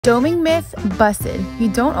Doming myth busted. You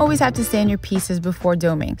don't always have to sand your pieces before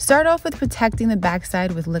doming. Start off with protecting the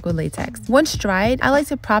backside with liquid latex. Once dried, I like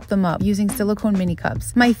to prop them up using silicone mini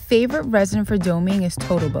cups. My favorite resin for doming is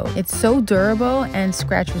Totalboat. It's so durable and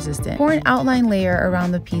scratch resistant. Pour an outline layer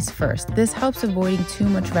around the piece first. This helps avoiding too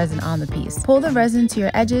much resin on the piece. Pull the resin to your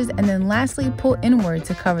edges and then lastly pull inward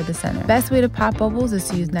to cover the center. Best way to pop bubbles is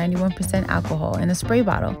to use 91% alcohol in a spray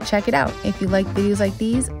bottle. Check it out. If you like videos like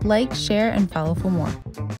these, like, share, and follow for more.